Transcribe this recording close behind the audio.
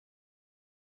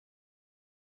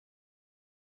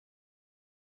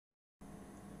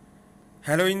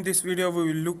Hello, in this video we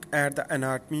will look at the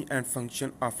anatomy and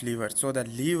function of liver. So the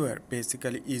liver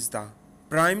basically is the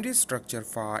primary structure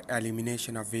for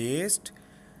elimination of waste,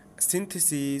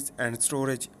 synthesis and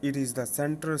storage. It is the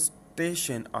central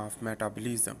station of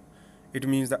metabolism. It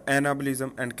means the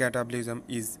anabolism and catabolism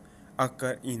is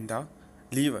occur in the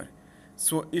liver.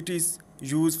 So it is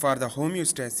used for the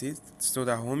homeostasis. So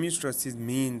the homeostasis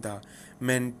means the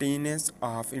maintenance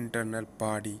of internal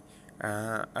body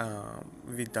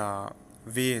with the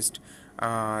waste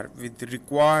with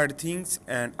required things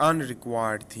and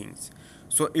unrequired things.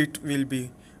 So it will be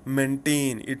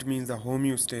maintained. It means the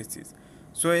homeostasis.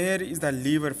 So here is the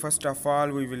liver. First of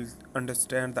all, we will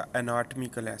understand the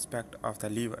anatomical aspect of the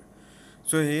liver.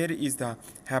 So here is the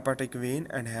hepatic vein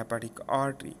and hepatic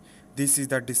artery. This is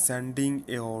the descending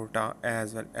aorta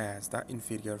as well as the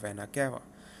inferior vena cava.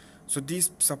 So these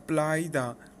supply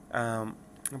the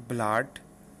blood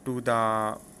to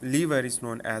the liver is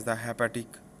known as the hepatic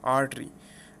artery,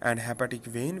 and hepatic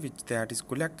vein which that is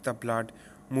collect the blood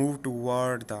move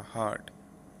toward the heart.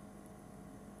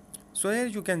 So here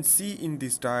you can see in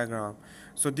this diagram.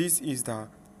 So this is the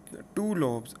two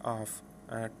lobes of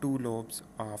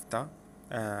the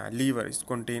liver. It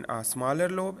contain a smaller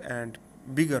lobe and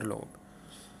bigger lobe,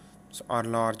 or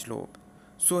large lobe.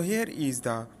 So here is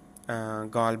the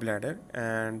gallbladder,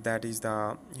 and that is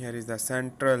the here is the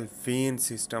central vein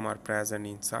system are present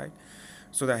inside.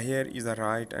 So the here is the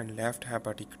right and left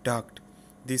hepatic duct.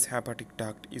 This hepatic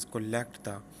duct is collect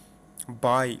the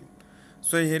bile.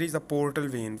 So here is the portal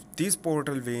vein. This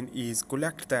portal vein is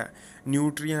collect the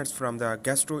nutrients from the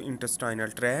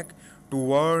gastrointestinal tract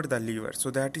toward the liver.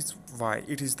 So that is why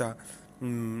it is the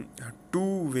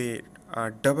two-way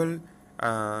double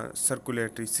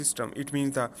circulatory system. It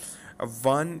means the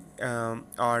one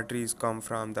arteries come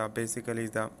from the basically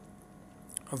the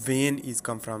vein is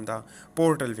come from the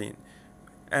portal vein,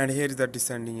 and here is the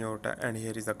descending aorta, and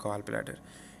here is the gallbladder.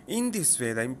 In this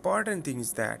way, the important thing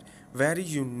is that very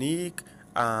unique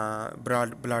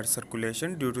blood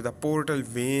circulation due to the portal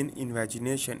vein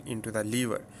invagination into the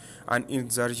liver and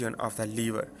insertion of the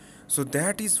liver. So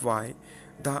that is why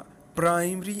the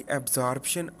primary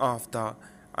absorption of the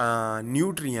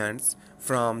nutrients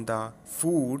from the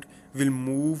food will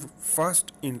move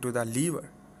first into the liver,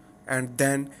 and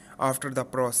then after the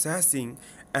processing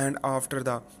and after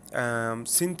the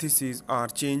synthesis or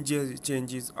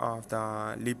changes of the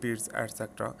lipids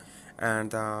etc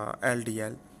and the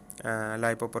LDL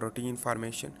lipoprotein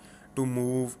formation to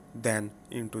move then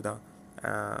into the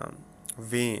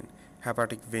vein,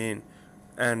 hepatic vein,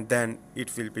 and then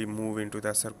it will be move into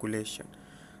the circulation.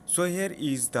 So here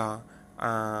is the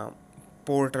uh,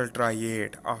 portal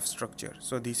triad of structure.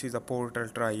 So this is a portal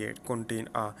triad contain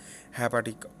a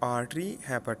hepatic artery,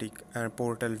 hepatic and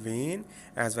portal vein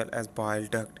as well as bile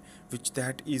duct, which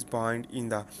that is bound in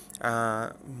the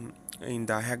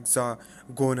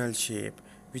hexagonal shape,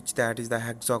 which that is the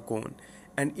hexagon,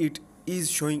 and it is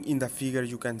showing in the figure.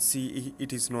 You can see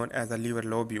it is known as the liver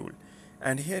lobule.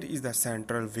 And here is the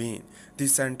central vein.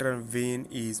 This central vein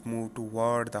is moved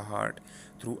toward the heart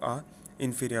through a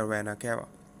inferior vena cava.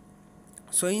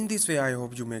 So in this way, I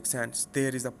hope you make sense.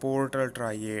 There is a portal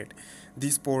triad.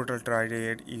 This portal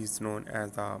triad is known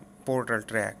as the portal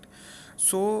tract.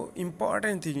 So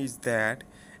important thing is that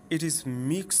it is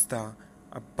mix the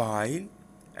bile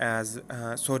as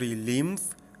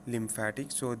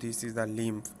lymphatic. So this is the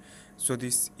lymph. So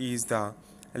this is the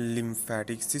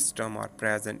lymphatic system are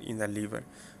present in the liver.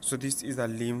 So this is the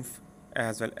lymph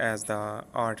as well as the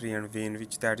artery and vein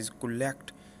which that is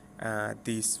collect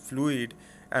this fluid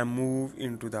and move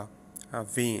into the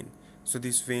vein. So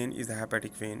this vein is the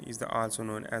hepatic vein, is the also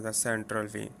known as the central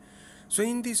vein. So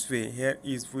in this way, here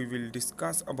is we will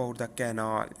discuss about the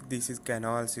canal. This is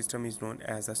canal system is known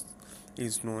as the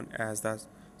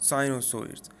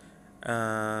sinusoids.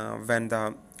 When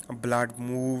the blood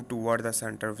move toward the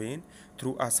center vein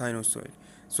through a sinusoid.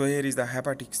 So here is the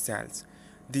hepatic cells.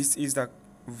 This is the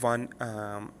one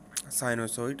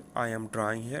sinusoid I am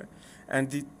drawing here,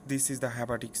 and this is the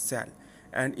hepatic cell,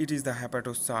 and it is the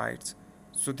hepatocytes.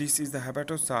 So this is the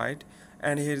hepatocyte,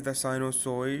 and here is the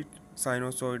sinusoidal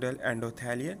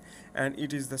endothelial, and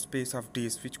it is the space of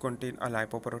disc which contain a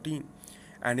lipoprotein.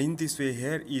 And in this way,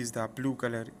 here is the blue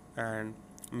color and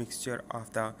mixture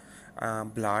of the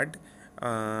blood,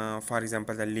 for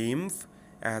example the lymph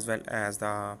as well as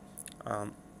the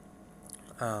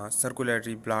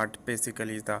circulatory blood.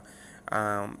 Basically the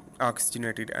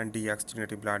oxygenated and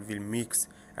deoxygenated blood will mix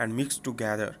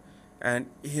together, and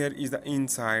here is the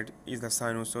inside is the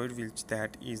sinusoid, which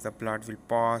that is the blood will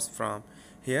pass from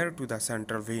here to the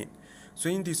central vein. So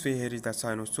in this way, here is the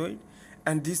sinusoid,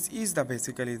 And this is the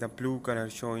basically the blue color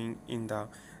showing in the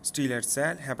stellate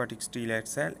cell, hepatic stellate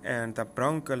cell, and the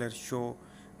brown color show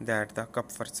that the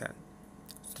Kupffer cell.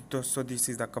 So this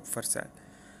is the Kupffer cell.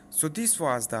 So this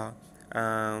was the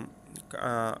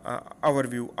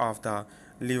overview of the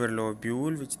liver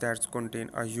lobule, which that's contain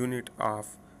a unit of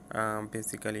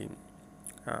basically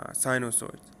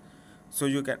sinusoids. So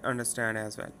you can understand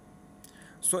as well.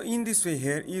 So in this way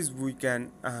here is we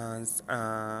can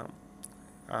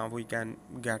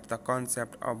get the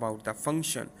concept about the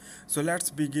function. So let's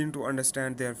begin to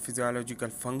understand their physiological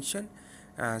function: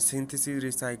 synthesis,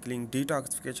 recycling,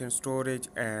 detoxification, storage,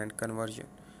 and conversion,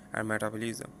 and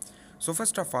metabolism. So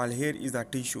first of all, here is the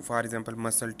tissue, for example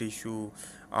muscle tissue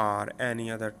or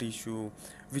any other tissue,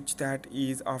 which that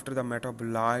is after the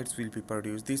metabolites will be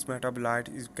produced. This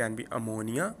metabolite can be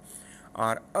ammonia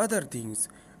or other things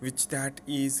which that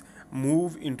is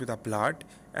move into the blood,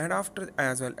 and after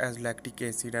as well as lactic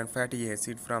acid and fatty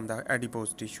acid from the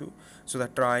adipose tissue. So the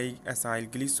triacyl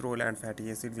glycerol and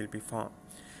fatty acid will be formed.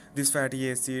 This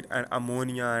fatty acid and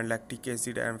ammonia and lactic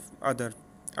acid and other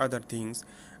things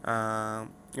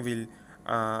will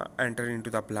enter into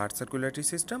the blood circulatory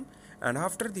system, and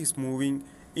after this moving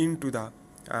into the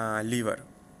liver.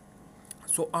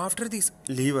 So after this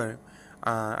liver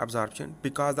absorption,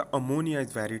 because the ammonia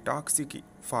is very toxic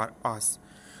for us,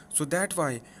 so that's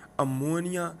why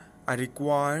ammonia are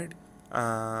required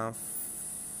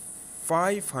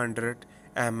 500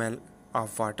 ml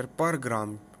of water per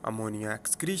gram ammonia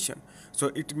excretion.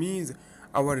 So it means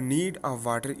our need of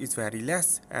water is very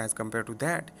less as compared to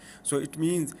that. So it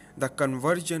means the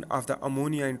conversion of the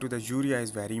ammonia into the urea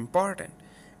is very important,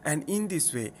 and in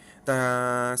this way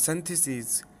the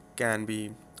synthesis can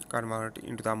be converted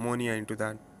into the ammonia into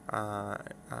the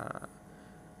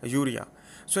urea.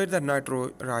 So it's the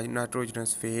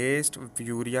nitrogenous waste,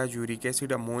 urea, uric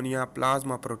acid, ammonia,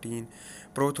 plasma protein,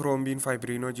 prothrombin,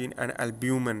 fibrinogen, and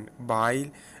albumin, bile,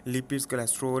 lipids,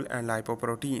 cholesterol, and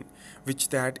lipoprotein, which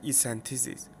that is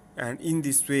synthesis. And in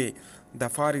this way,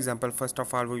 for example, first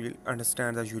of all, we will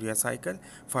understand the urea cycle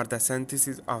for the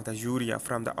synthesis of the urea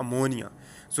from the ammonia.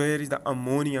 So here is the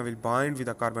ammonia will bind with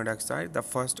the carbon dioxide, the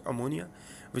first ammonia,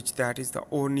 which that is the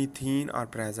ornithine are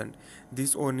present.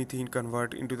 This ornithine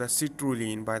convert into the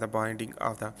citrulline by the binding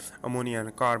of the ammonia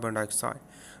and carbon dioxide.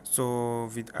 So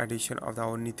with addition of the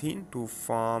ornithine to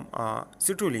form a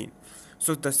citrulline.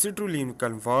 So the citrulline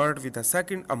convert with the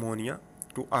second ammonia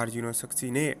to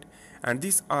arginosuccinate, and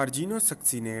this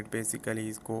arginosuccinate basically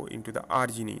is go into the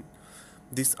arginine.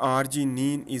 This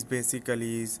arginine is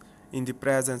basically is in the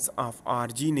presence of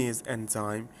arginase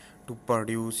enzyme to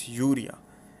produce urea,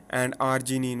 and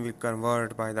arginine will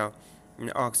convert by the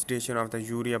oxidation of the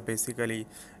urea, basically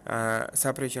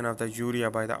separation of the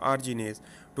urea by the arginase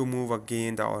to move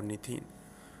again the ornithine.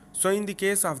 So in the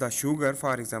case of the sugar,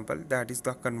 for example, that is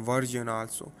the conversion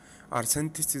also or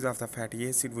synthesis of the fatty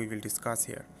acid we will discuss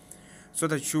here. So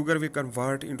the sugar will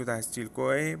convert into the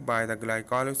acetyl-CoA by the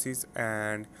glycolysis,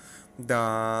 and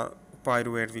the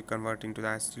pyruvate will convert into the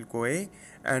acetyl-CoA,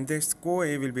 and this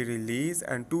CoA will be released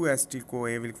and two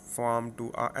acetyl-CoA will form to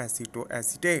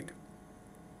acetoacetate.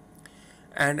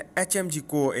 And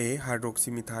HMG-CoA,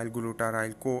 hydroxymethyl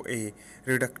glutaryl-CoA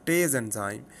reductase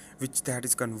enzyme, which that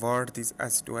is convert this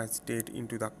acetoacetate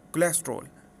into the cholesterol,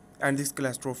 and this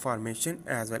cholesterol formation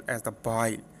as well as the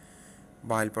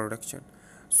bile production.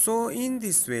 So in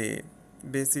this way,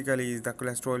 basically the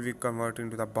cholesterol will convert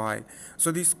into the bile.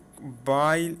 So this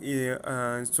bile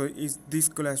is this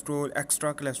cholesterol,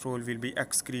 extra cholesterol will be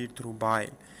excreted through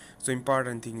bile. So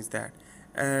important thing is that,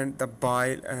 and the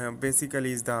bile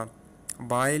basically is the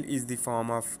bile is the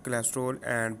form of cholesterol,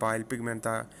 and bile pigment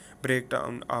the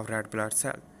breakdown of red blood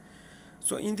cell.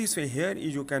 So in this way here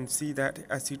you can see that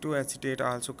acetoacetate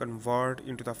also convert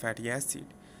into the fatty acid,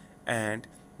 and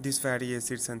this fatty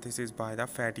acid synthesis by the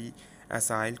fatty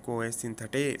acyl CoA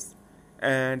synthetase,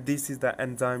 and this is the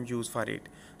enzyme used for it.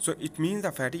 So it means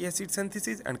the fatty acid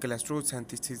synthesis and cholesterol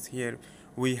synthesis here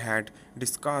we had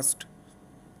discussed.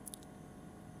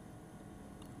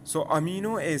 So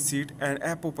amino acid and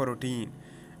apoprotein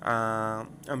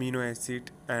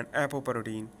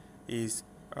is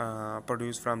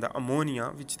produced from the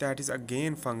ammonia, which that is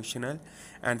again functional,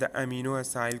 and the amino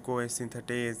acyl CoA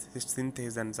synthetase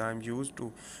synthase enzyme used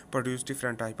to produce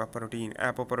different type of protein,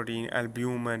 apoprotein,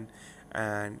 albumin,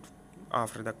 and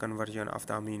after the conversion of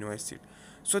the amino acid.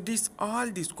 So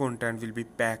all this content will be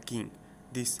packing,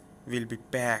 this will be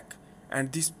packed,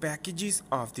 and these packages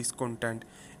of this content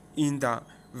in the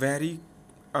very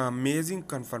amazing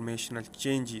conformational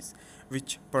changes,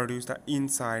 which produce the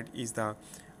inside is the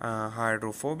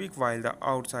hydrophobic, while the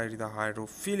outside is the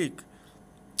hydrophilic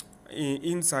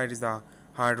inside is the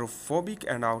hydrophobic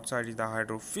and outside is the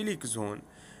hydrophilic zone,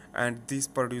 and this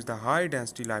produce the high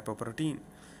density lipoprotein,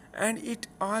 and it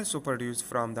also produced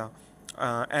from the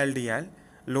LDL,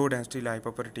 low density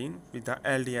lipoprotein, with the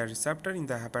LDL receptor in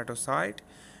the hepatocyte,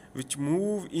 which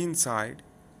move inside,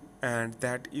 and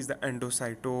that is the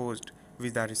endocytosed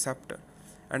with the receptor.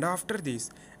 And after this,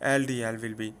 LDL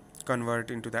will be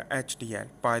converted into the HDL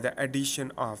by the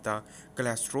addition of the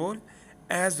cholesterol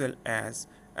as well as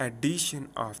addition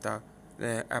of the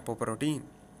apoprotein.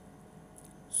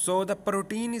 So the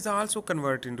protein is also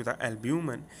converted into the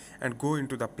albumin and go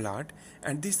into the blood,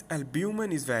 and this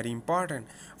albumin is very important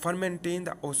for maintain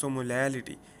the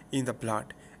osmolality in the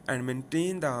blood and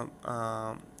maintain the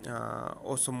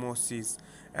osmosis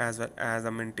as well as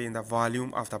maintain the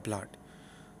volume of the blood.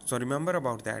 So remember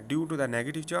about that. Due to the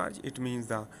negative charge, it means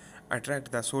the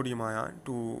attract the sodium ion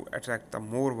to attract the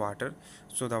more water,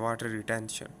 so the water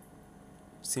retention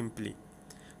simply.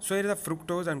 So here the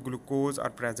fructose and glucose are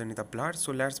present in the blood.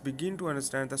 So let's begin to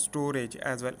understand the storage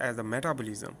as well as the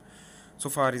metabolism. So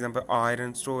for example,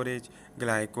 iron storage,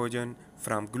 glycogen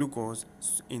from glucose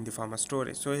in the form of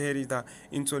storage. So here is the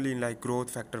insulin like growth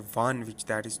factor 1, which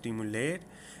that is stimulated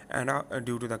and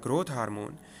due to the growth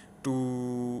hormone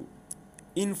to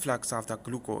influx of the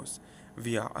glucose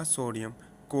via a sodium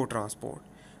co-transport.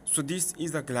 So this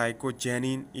is the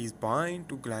glycogenin is bind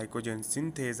to glycogen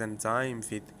synthase enzyme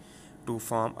with to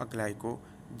form a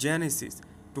glycogenesis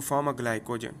to form a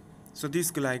glycogen. So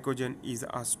this glycogen is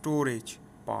a storage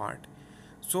part.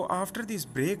 So after this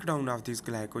breakdown of this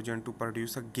glycogen to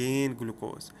produce again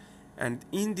glucose, and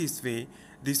in this way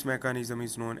this mechanism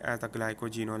is known as the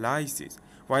glycogenolysis,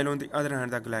 while on the other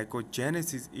hand the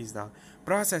glycogenesis is the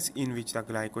process in which the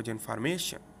glycogen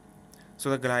formation. So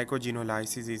the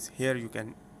glycogenolysis is here, you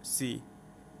can see.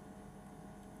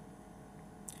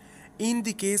 In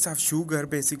the case of sugar,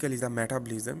 basically the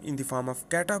metabolism in the form of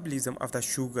catabolism of the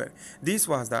sugar. This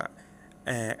was the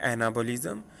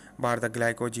anabolism, but the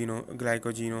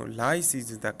glycogenolysis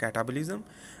is the catabolism.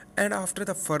 And after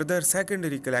the further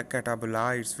secondary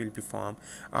catabolites will be formed.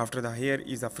 After the here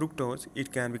is the fructose,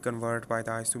 it can be converted by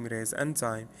the isomerase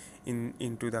enzyme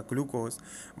into the glucose.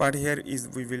 But here is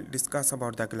we will discuss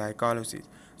about the glycolysis.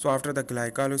 So after the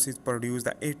glycolysis produce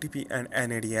the ATP and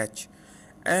NADH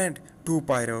and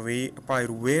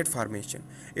 2-pyruvate formation.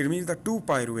 It means the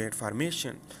 2-pyruvate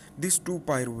formation. This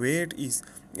 2-pyruvate is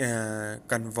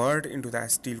converted into the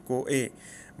acetyl-CoA,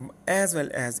 as well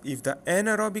as if the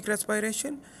anaerobic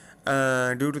respiration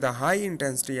due to the high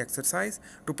intensity exercise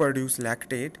to produce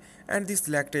lactate, and this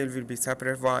lactate will be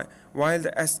separate while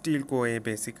the acetyl-CoA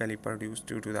basically produced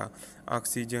due to the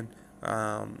oxygen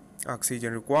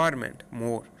requirement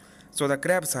more. So the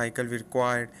Krebs cycle will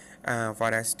required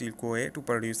for acetyl-CoA to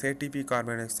produce ATP,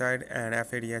 carbon dioxide, and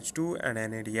FADH2 and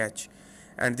NADH,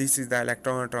 and this is the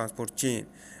electron transport chain,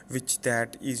 which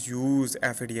that is use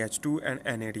FADH2 and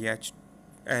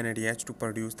NADH to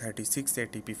produce 36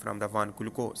 ATP from the 1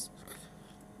 glucose.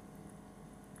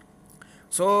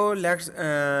 So let's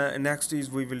next is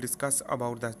we will discuss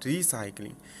about the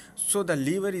recycling. So the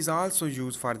liver is also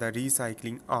used for the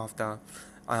recycling of the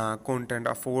content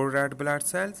of 4 red blood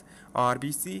cells,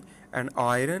 RBC, and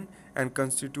iron, and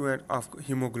constituent of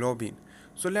hemoglobin.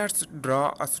 So let's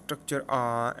draw a structure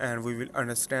and we will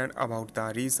understand about the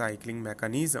recycling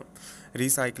mechanism.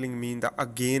 Recycling means the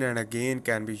again and again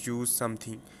can be used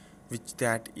something which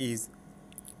that is,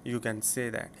 you can say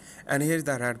that. And here is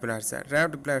the red blood cell.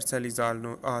 Red blood cell is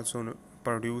also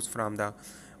produced from the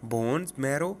bones,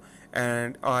 marrow,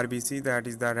 and RBC, that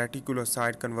is the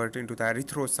reticulocyte, converted into the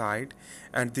erythrocyte,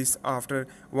 and this after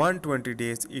 120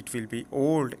 days it will be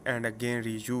old and again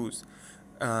reuse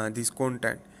this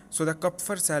content. So the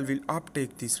Kupffer cell will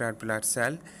uptake this red blood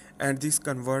cell and this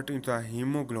convert into a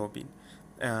hemoglobin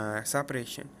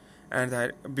separation, and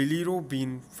the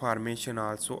bilirubin formation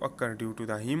also occur due to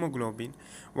the hemoglobin,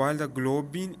 while the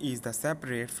globin is the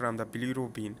separate from the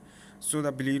bilirubin. So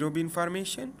the bilirubin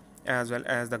formation as well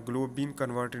as the globin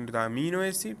convert into the amino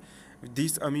acid.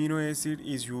 This amino acid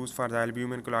is used for the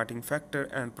albumin clotting factor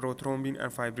and prothrombin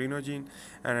and fibrinogen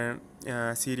and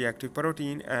C-reactive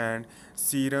protein and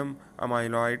serum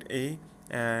amyloid A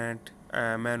and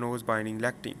mannose binding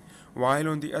lectin, while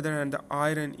on the other hand the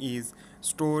iron is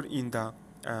stored in the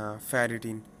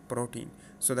ferritin protein.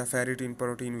 So the ferritin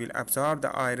protein will absorb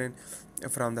the iron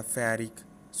from the ferric.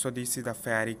 So this is the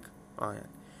ferric iron,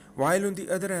 while on the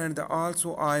other hand the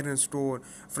also iron stored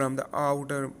from the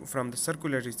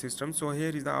circulatory system. So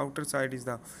here is the outer side is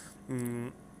the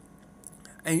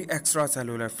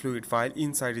extracellular fluid, while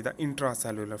inside is the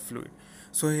intracellular fluid.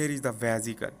 So here is the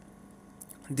vesicle.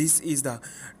 This is the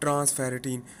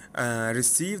transferrin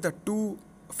receive the two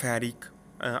ferric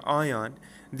ion.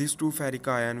 These two ferric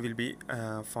ion will be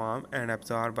formed and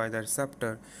absorbed by the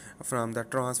receptor from the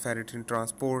transferrin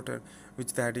transporter,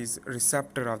 which that is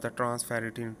receptor of the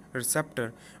transferrin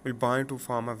receptor will bind to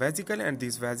form a vesicle, and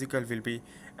this vesicle will be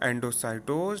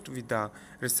endocytosed with the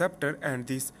receptor, and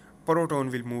this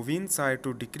proton will move inside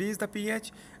to decrease the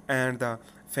pH, and the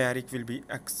ferric will be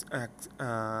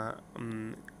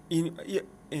in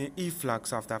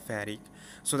efflux of the ferric.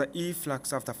 So the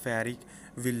efflux of the ferric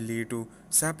will lead to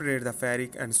separate the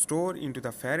ferric and store into the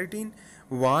ferritin,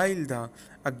 while the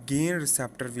again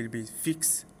receptor will be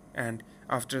fixed, and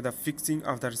after the fixing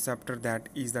of the receptor, that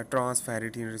is the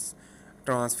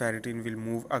transferritin will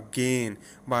move again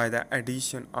by the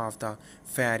addition of the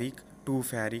ferric to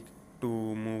ferric to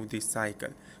move this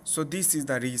cycle. So this is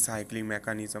the recycling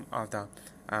mechanism of the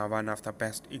one of the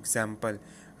best example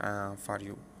for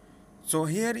you. So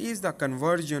here is the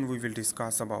conversion we will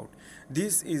discuss about.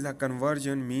 This is the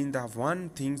conversion, mean the one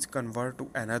things convert to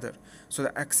another. So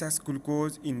the excess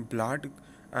glucose in blood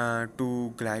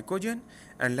to glycogen,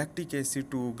 and lactic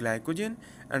acid to glycogen,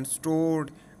 and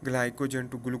stored glycogen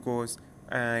to glucose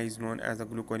is known as the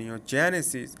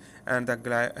gluconeogenesis, and the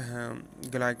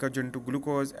glycogen to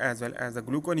glucose as well as the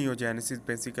gluconeogenesis,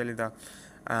 basically the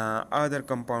other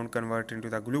compound convert into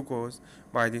the glucose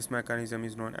by this mechanism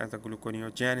is known as the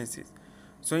gluconeogenesis.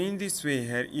 So in this way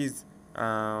here is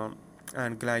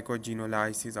and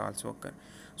glycogenolysis also occur.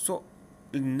 So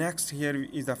next here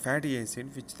is the fatty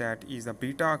acid, which that is a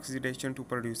beta oxidation to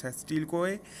produce acetyl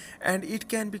CoA, and it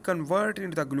can be converted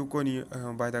into the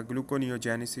by the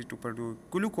gluconeogenesis to produce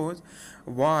glucose,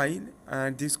 while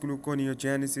this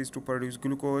gluconeogenesis to produce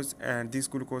glucose, and this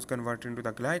glucose converted into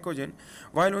the glycogen,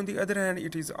 while on the other hand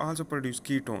it is also produce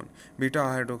ketone, beta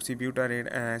hydroxybutyrate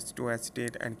and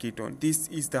acetoacetate and ketone. This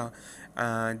is the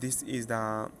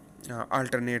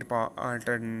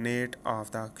alternate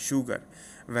of the sugar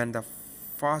when the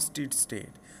fasted state.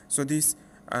 So this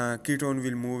ketone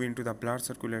will move into the blood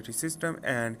circulatory system,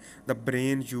 and the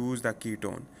brain use the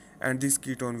ketone, and this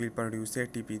ketone will produce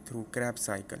ATP through Krebs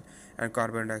cycle, and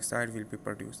carbon dioxide will be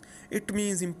produced. It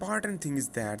means important thing is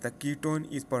that the ketone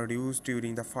is produced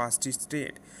during the fasted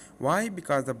state. Why?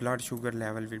 Because the blood sugar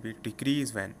level will be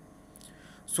decreased when.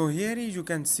 So here you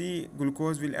can see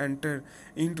glucose will enter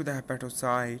into the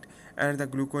hepatocyte, and the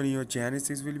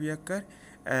gluconeogenesis will be occur,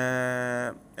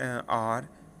 or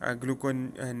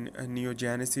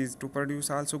gluconeogenesis to produce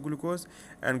also glucose,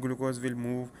 and glucose will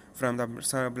move from the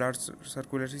blood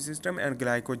circulatory system, and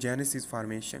glycogenesis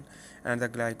formation, and the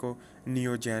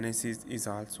glyconeogenesis is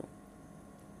also.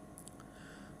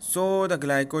 So the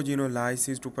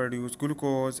glycogenolysis to produce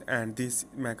glucose, and this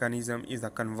mechanism is the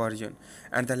conversion,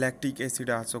 and the lactic acid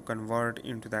also convert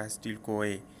into the acetyl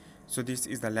CoA. So this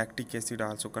is the lactic acid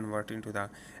also convert into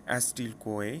the acetyl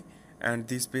CoA, and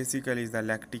this basically is the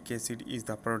lactic acid is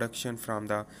the production from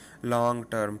the long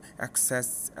term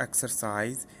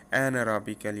exercise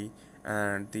anaerobically,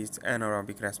 and this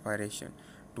anaerobic respiration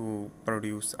to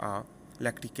produce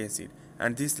lactic acid,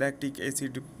 and this lactic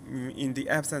acid in the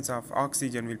absence of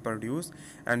oxygen will produce,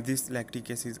 and this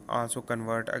lactic acid also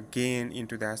convert again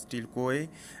into the acetyl CoA,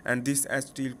 and this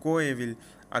acetyl CoA will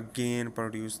again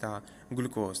produce the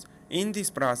glucose. In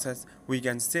this process we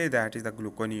can say that is the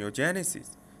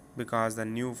gluconeogenesis, because the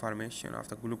new formation of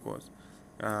the glucose,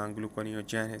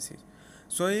 gluconeogenesis.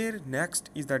 So here next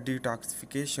is the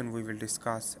detoxification we will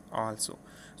discuss also.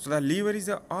 So the liver is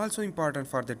also important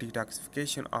for the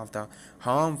detoxification of the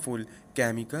harmful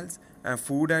chemicals and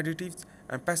food additives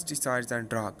and pesticides and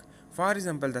drug. For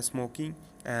example, the smoking,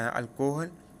 alcohol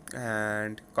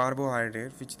and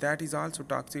carbohydrate, which that is also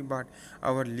toxic, but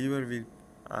our liver will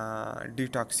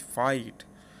detoxify it.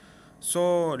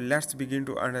 So let's begin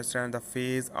to understand the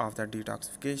phase of the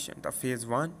detoxification. The phase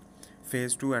 1,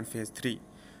 phase 2 and phase 3.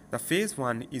 The phase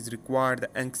 1 is required the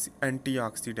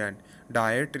antioxidant,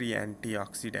 dietary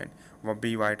antioxidant,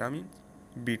 B vitamins,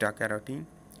 beta carotene,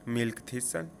 milk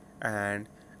thistle and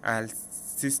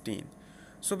L-cysteine.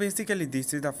 So basically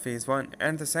this is the phase 1,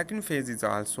 and the second phase is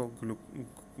also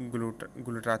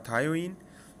glutathione,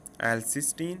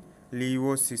 L-cysteine,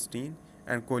 leucocysteine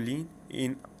and choline,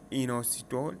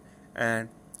 inositol and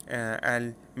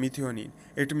L-methionine.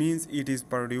 It means it is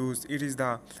produced, it is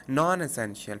the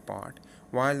non-essential part,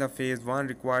 while the phase 1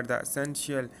 required the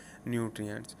essential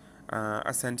nutrients,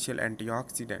 essential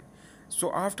antioxidant.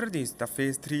 So after this, the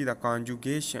phase 3, the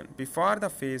conjugation. Before the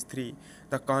phase 3,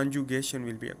 the conjugation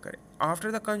will be occurring.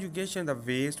 After the conjugation, the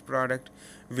waste product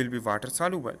will be water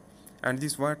soluble, and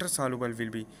this water soluble will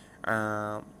be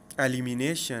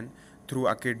elimination through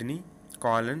a kidney,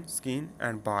 colon, skin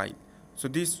and bile. So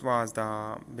this was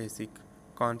the basic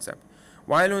concept.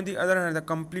 While on the other hand, the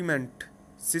complement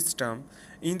system,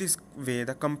 in this way,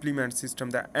 the complement system,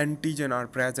 the antigen are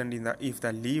present in the if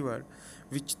the liver,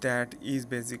 which that is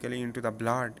basically into the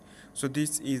blood. So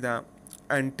this is the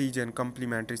antigen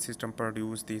complementary system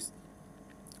produce this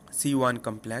C1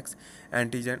 complex,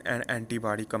 antigen and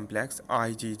antibody complex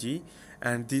IgG,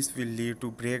 and this will lead to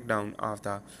breakdown of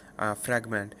the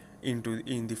fragment into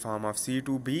in the form of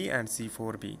C2b and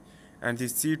C4b, and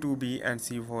this C2b and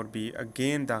C4b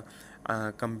again the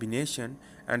combination,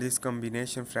 and this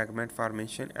combination fragment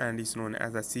formation and is known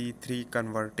as the C3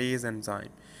 convertase enzyme.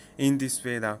 In this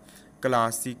way, the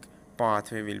classic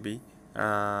pathway will be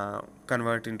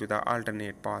convert into the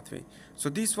alternate pathway. So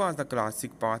this was the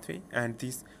classic pathway, and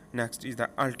this next is the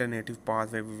alternative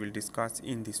pathway we will discuss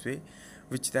in this way,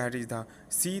 which that is the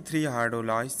C3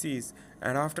 hydrolysis,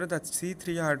 and after that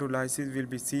C3 hydrolysis will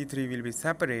be C3 will be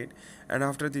separate, and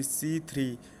after this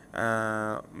C3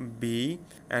 B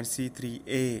and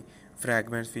C3A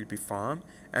fragments will be formed,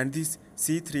 and this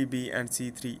C3B and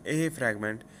C3A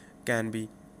fragment can be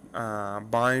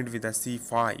bind with the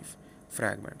C5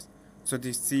 fragments. So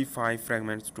these C5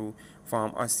 fragments to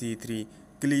form a C3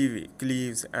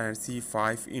 cleaves and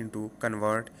C5 into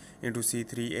convert into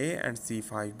C3A and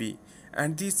C5B,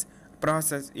 and this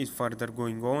process is further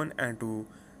going on, and to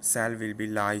cell will be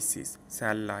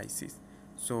cell lysis.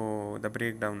 So the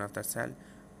breakdown of the cell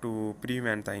to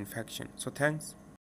prevent the infection. So thanks.